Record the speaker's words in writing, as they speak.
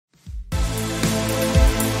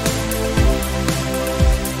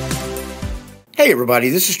Hey everybody,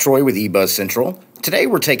 this is Troy with eBuzz Central. Today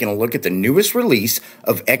we're taking a look at the newest release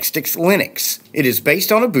of ExTix Linux. It is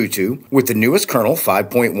based on Ubuntu with the newest kernel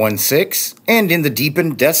 5.16 and in the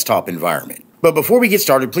Deepin desktop environment. But before we get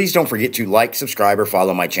started, please don't forget to like, subscribe, or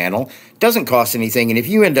follow my channel. It doesn't cost anything, and if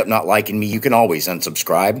you end up not liking me, you can always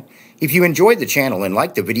unsubscribe. If you enjoyed the channel and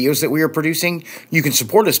like the videos that we are producing, you can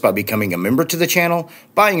support us by becoming a member to the channel,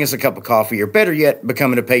 buying us a cup of coffee, or better yet,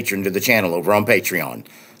 becoming a patron to the channel over on Patreon.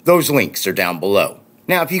 Those links are down below.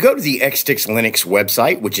 Now, if you go to the ExTix Linux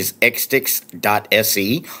website, which is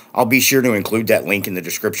extix.se, I'll be sure to include that link in the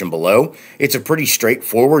description below. It's a pretty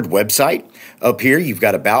straightforward website. Up here, you've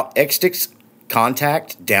got About ExTix,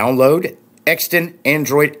 Contact, Download, Exton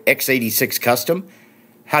Android x86 Custom,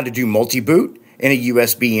 how to do multi-boot, and a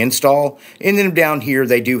USB install. And then down here,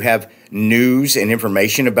 they do have news and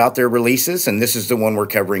information about their releases, and this is the one we're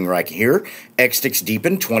covering right here, ExTix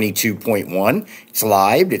Deepin 22.1. It's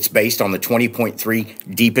live. It's based on the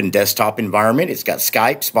 20.3 Deepin desktop environment. It's got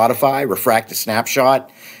Skype, Spotify, Refract a Snapshot,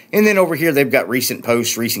 and then over here, they've got recent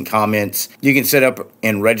posts, recent comments. You can set up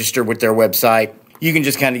and register with their website. You can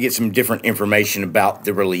just kind of get some different information about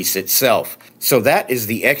the release itself. So that is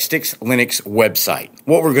the ExTix Linux website.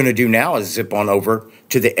 What we're going to do now is zip on over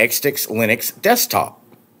to the ExTix Linux desktop.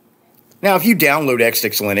 Now, if you download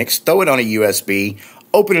ExTix Linux, throw it on a USB,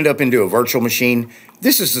 open it up into a virtual machine,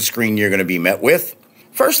 this is the screen you're going to be met with.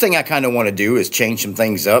 First thing I kind of want to do is change some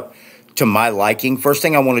things up to my liking. First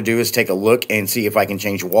thing I want to do is take a look and see if I can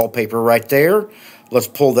change wallpaper right there. Let's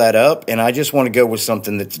pull that up, and I just want to go with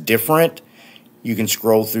something that's different. You can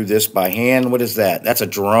scroll through this by hand. What is that? That's a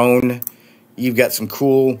drone. You've got some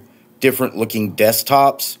cool, different looking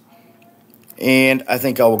desktops. And I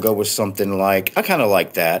think I will go with something like, I kind of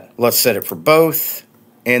like that. Let's set it for both.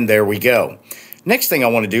 And there we go. Next thing I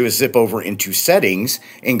want to do is zip over into settings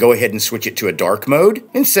and go ahead and switch it to a dark mode.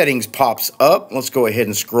 And settings pops up. Let's go ahead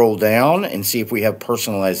and scroll down and see if we have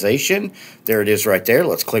personalization. There it is right there.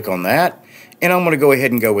 Let's click on that. And I'm going to go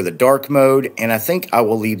ahead and go with a dark mode, and I think I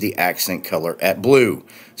will leave the accent color at blue.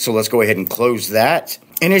 So let's go ahead and close that.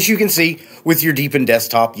 And as you can see, with your Deepin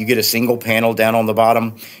desktop, you get a single panel down on the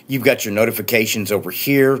bottom. You've got your notifications over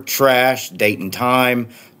here, trash, date and time,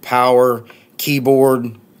 power,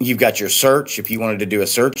 keyboard. You've got your search. If you wanted to do a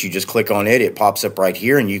search, you just click on it. It pops up right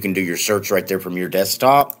here, and you can do your search right there from your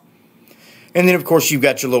desktop. And then, of course, you've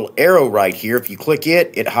got your little arrow right here. If you click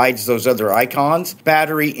it, it hides those other icons,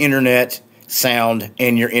 battery, internet, sound,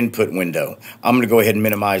 and your input window. I'm going to go ahead and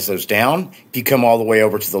minimize those down. If you come all the way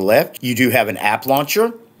over to the left, you do have an app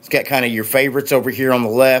launcher. It's got kind of your favorites over here on the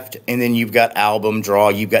left, and then you've got album, draw,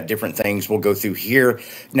 you've got different things we'll go through here.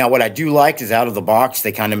 Now, what I do like is out of the box,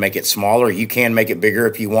 they kind of make it smaller. You can make it bigger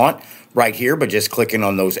if you want right here, but just clicking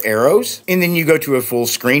on those arrows. And then you go to a full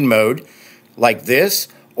screen mode like this,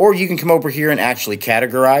 or you can come over here and actually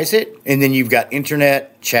categorize it. And then you've got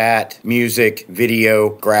internet, chat, music,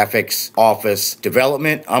 video, graphics, office,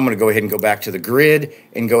 development. I'm going to go ahead and go back to the grid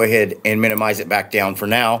and go ahead and minimize it back down for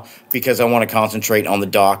now because I want to concentrate on the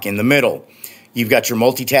dock in the middle. You've got your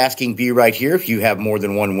multitasking view right here if you have more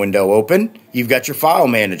than one window open. You've got your file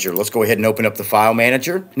manager. Let's go ahead and open up the file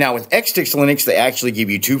manager. Now with ExTix Linux, they actually give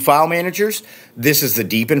you two file managers. This is the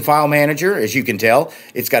Deepin file manager. As you can tell,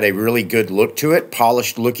 it's got a really good look to it,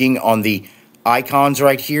 polished looking on the icons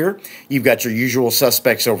right here. You've got your usual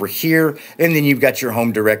suspects over here, and then you've got your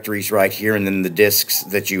home directories right here, and then the disks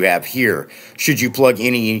that you have here. Should you plug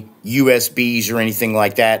any USBs or anything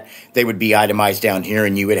like that, they would be itemized down here,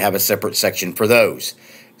 and you would have a separate section for those.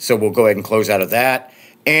 So we'll go ahead and close out of that.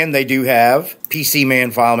 And they do have PC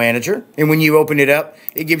Man File Manager. And when you open it up,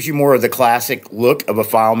 it gives you more of the classic look of a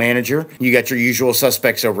file manager. You got your usual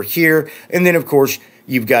suspects over here. And then, of course,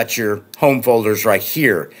 you've got your home folders right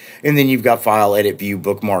here. And then you've got File, Edit, View,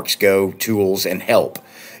 Bookmarks, Go, Tools, and Help.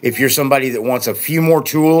 If you're somebody that wants a few more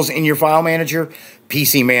tools in your file manager,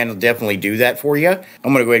 PC Man will definitely do that for you. I'm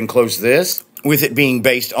going to go ahead and close this. With it being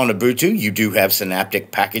based on Ubuntu, you do have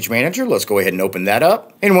Synaptic Package Manager. Let's go ahead and open that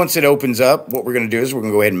up. And once it opens up, what we're going to do is we're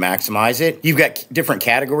going to go ahead and maximize it. You've got different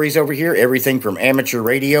categories over here, everything from amateur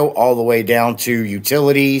radio all the way down to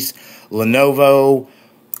utilities, Lenovo,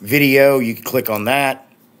 video. You can click on that.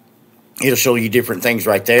 It'll show you different things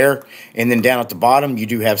right there. And then down at the bottom, you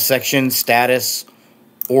do have sections, status,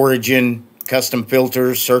 origin, custom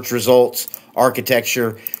filters, search results,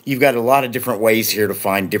 architecture. You've got a lot of different ways here to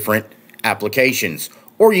find different applications.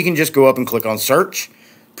 Or you can just go up and click on search,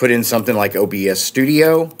 put in something like OBS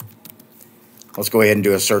Studio. Let's go ahead and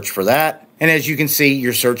do a search for that. And as you can see,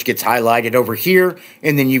 your search gets highlighted over here,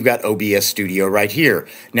 and then you've got OBS Studio right here.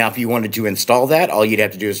 Now, if you wanted to install that, all you'd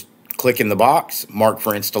have to do is click in the box, mark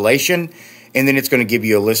for installation, And then it's going to give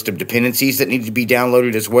you a list of dependencies that need to be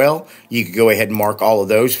downloaded as well. You can go ahead and mark all of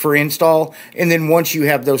those for install. And then once you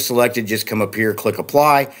have those selected, just come up here, click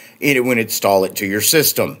apply, and it will install it to your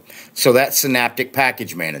system. So that's Synaptic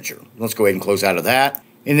Package Manager. Let's go ahead and close out of that.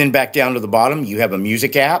 And then back down to the bottom, you have a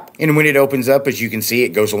music app. And when it opens up, as you can see, it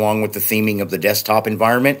goes along with the theming of the desktop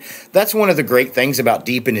environment. That's one of the great things about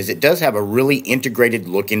Deepin is it does have a really integrated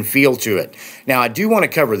look and feel to it. Now, I do want to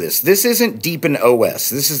cover this. This isn't Deepin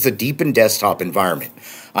OS. This is the Deepin desktop environment.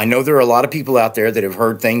 I know there are a lot of people out there that have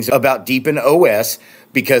heard things about Deepin OS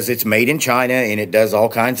because it's made in China and it does all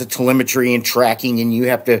kinds of telemetry and tracking, and you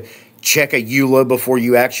have to check a EULA before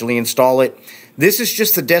you actually install it. This is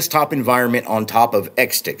just the desktop environment on top of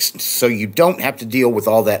ExTix, so you don't have to deal with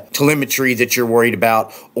all that telemetry that you're worried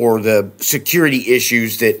about or the security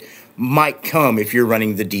issues that might come if you're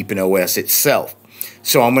running the Deepin OS itself.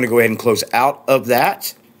 So I'm going to go ahead and close out of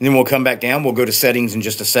that. And then we'll come back down. We'll go to settings in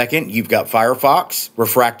just a second. You've got Firefox,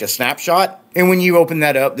 refract a snapshot. And when you open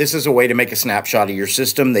that up, this is a way to make a snapshot of your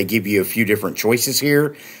system. They give you a few different choices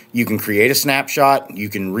here. You can create a snapshot. You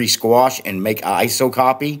can re-squash and make an ISO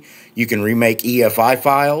copy. You can remake EFI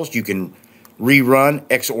files. You can rerun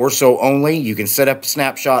XORSO only. You can set up a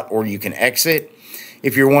snapshot or you can exit.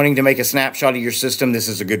 If you're wanting to make a snapshot of your system, this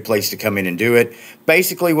is a good place to come in and do it.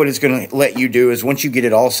 Basically, what it's going to let you do is once you get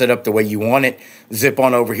it all set up the way you want it, zip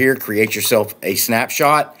on over here, create yourself a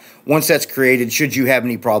snapshot. Once that's created, should you have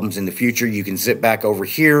any problems in the future, you can zip back over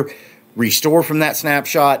here, restore from that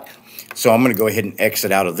snapshot. So I'm going to go ahead and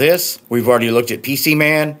exit out of this. We've already looked at PC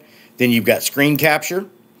Man. Then you've got screen capture.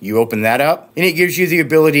 You open that up, and it gives you the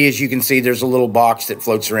ability, as you can see, there's a little box that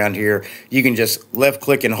floats around here. You can just left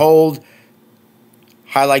click and hold,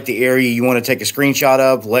 highlight the area you want to take a screenshot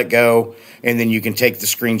of, let go, and then you can take the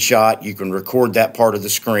screenshot. You can record that part of the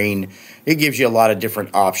screen. It gives you a lot of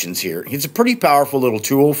different options here. It's a pretty powerful little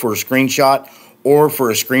tool for a screenshot or for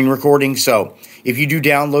a screen recording. So if you do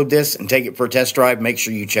download this and take it for a test drive, make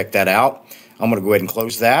sure you check that out. I'm going to go ahead and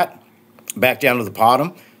close that. Back down to the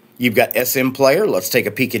bottom, you've got SM Player. Let's take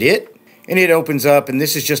a peek at it. And it opens up, and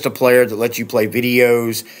this is just a player that lets you play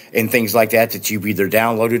videos and things like that that you've either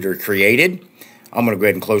downloaded or created. I'm going to go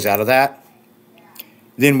ahead and close out of that.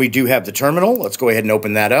 Then we do have the terminal. Let's go ahead and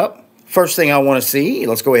open that up. First thing I want to see,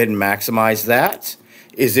 let's go ahead and maximize that,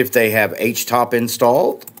 is if they have HTOP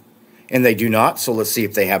installed. And they do not, so let's see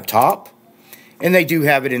if they have top. And they do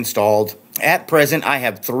have it installed. At present, I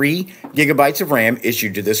have 3 gigabytes of RAM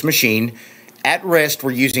issued to this machine. At rest,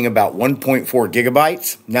 we're using about 1.4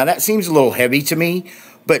 gigabytes. Now, that seems a little heavy to me,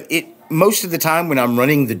 but most of the time when I'm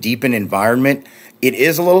running the Deepin environment, it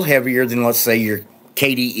is a little heavier than, let's say, your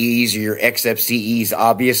KDEs or your XFCEs,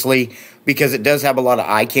 obviously, because it does have a lot of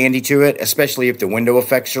eye candy to it, especially if the window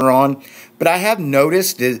effects are on. But I have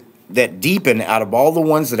noticed that Deepin, out of all the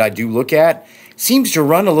ones that I do look at, seems to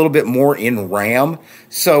run a little bit more in RAM.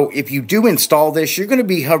 So if you do install this, you're going to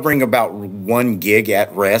be hovering about 1 gig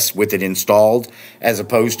at rest with it installed, as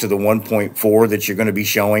opposed to the 1.4 that you're going to be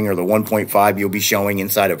showing, or the 1.5 you'll be showing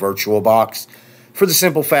inside a VirtualBox, for the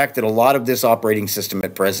simple fact that a lot of this operating system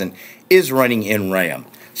at present is running in RAM.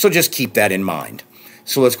 So just keep that in mind.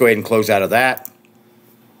 So let's go ahead and close out of that.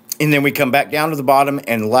 And then we come back down to the bottom,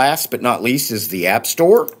 and last but not least is the App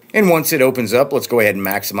Store. And once it opens up, let's go ahead and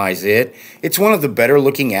maximize it. It's one of the better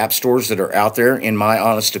looking app stores that are out there, in my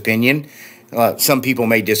honest opinion. Some people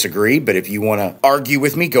may disagree, but if you want to argue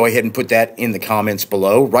with me, go ahead and put that in the comments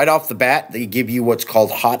below. Right off the bat, they give you what's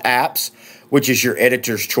called Hot Apps, which is your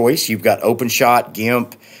editor's choice. You've got OpenShot,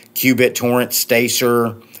 GIMP, Qubit Torrent,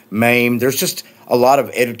 Stacer, MAME. There's just a lot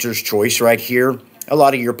of editor's choice right here. A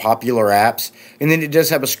lot of your popular apps, and then it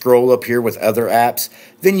does have a scroll up here with other apps.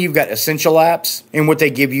 Then you've got essential apps, and what they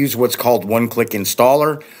give you is what's called one-click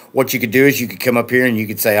installer. What you could do is you could come up here and you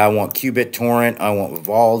could say, I want Qubit Torrent, I want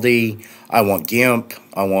Vivaldi, I want GIMP,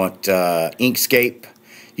 I want Inkscape.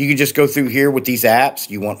 You can just go through here with these apps.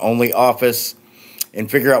 You want only Office, and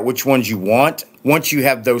figure out which ones you want. Once you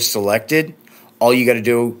have those selected, all you got to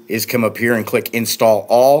do is come up here and click Install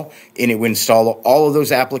All, and it will install all of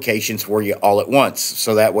those applications for you all at once.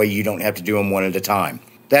 So that way you don't have to do them one at a time.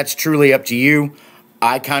 That's truly up to you.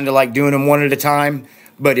 I kind of like doing them one at a time,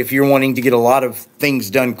 but if you're wanting to get a lot of things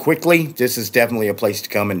done quickly, this is definitely a place to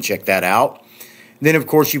come and check that out. Then, of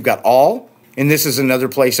course, you've got All. And this is another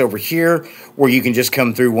place over here where you can just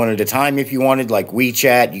come through one at a time if you wanted, like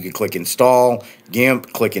WeChat. You could click Install,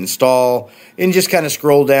 GIMP, click Install, and just kind of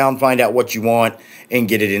scroll down, find out what you want, and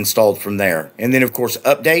get it installed from there. And then, of course,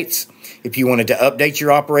 Updates. If you wanted to update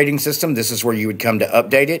your operating system, this is where you would come to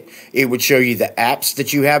update it. It would show you the apps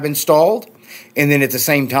that you have installed. And then at the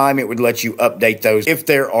same time, it would let you update those if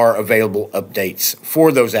there are available updates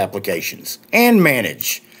for those applications. And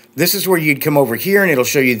manage. This is where you'd come over here and it'll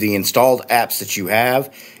show you the installed apps that you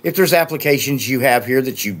have. If there's applications you have here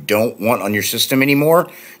that you don't want on your system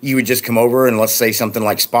anymore, you would just come over and let's say something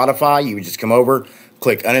like Spotify, you would just come over,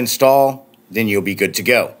 click uninstall, then you'll be good to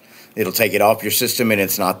go. It'll take it off your system and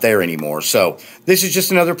it's not there anymore. So this is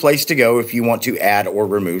just another place to go if you want to add or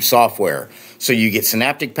remove software. So you get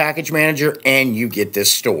Synaptic Package Manager and you get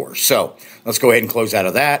this store. So let's go ahead and close out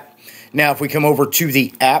of that. Now, if we come over to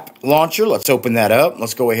the app launcher, let's open that up.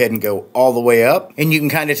 Let's go ahead and go all the way up. And you can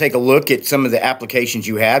kind of take a look at some of the applications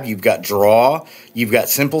you have. You've got Draw, you've got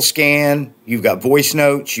Simple Scan, you've got Voice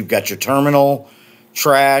Notes, you've got your Terminal,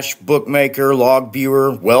 Trash, Bookmaker, Log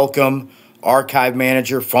Viewer, Welcome, Archive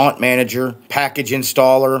Manager, Font Manager, Package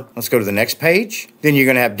Installer. Let's go to the next page. Then you're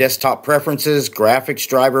going to have Desktop Preferences, Graphics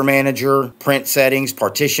Driver Manager, Print Settings,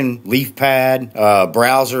 Partition, Leaf Pad,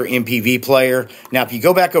 Browser, MPV Player. Now, if you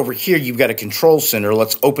go back over here, you've got a Control Center.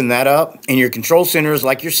 Let's open that up. And your Control Center is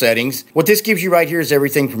like your settings. What this gives you right here is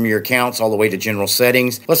everything from your accounts all the way to general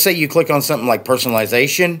settings. Let's say you click on something like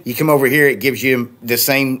personalization. You come over here, it gives you the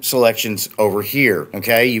same selections over here.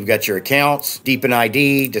 Okay, you've got your accounts, Deepin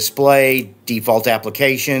ID, display, default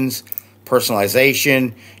applications,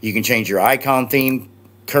 personalization. You can change your icon theme,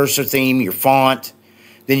 cursor theme, your font.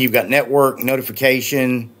 Then you've got network,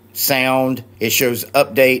 notification, sound. It shows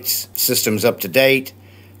updates, systems up to date,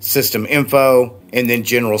 system info, and then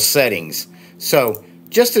general settings. So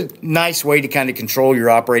just a nice way to kind of control your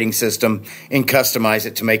operating system and customize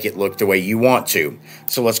it to make it look the way you want to.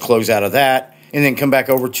 So let's close out of that and then come back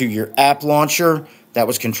over to your app launcher. That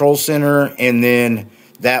was Control Center, and then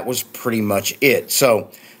that was pretty much it.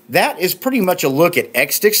 So that is pretty much a look at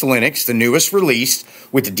ExTix Linux, the newest release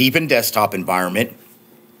with the Deepin desktop environment.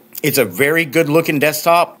 It's a very good looking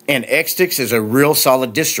desktop, and ExTix is a real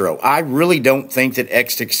solid distro. I really don't think that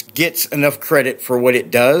ExTix gets enough credit for what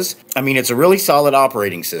it does. I mean, it's a really solid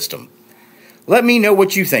operating system. Let me know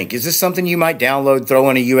what you think. Is this something you might download, throw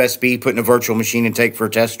on a USB, put in a virtual machine, and take for a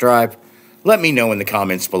test drive? Let me know in the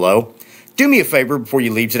comments below. Do me a favor before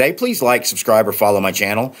you leave today. Please like, subscribe, or follow my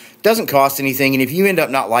channel. Doesn't cost anything, and if you end up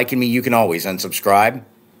not liking me, you can always unsubscribe.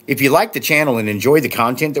 If you like the channel and enjoy the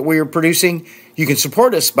content that we are producing, you can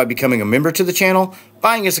support us by becoming a member to the channel,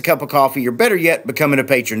 buying us a cup of coffee, or better yet, becoming a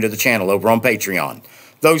patron to the channel over on Patreon.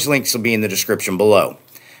 Those links will be in the description below.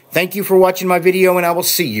 Thank you for watching my video, and I will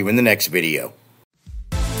see you in the next video.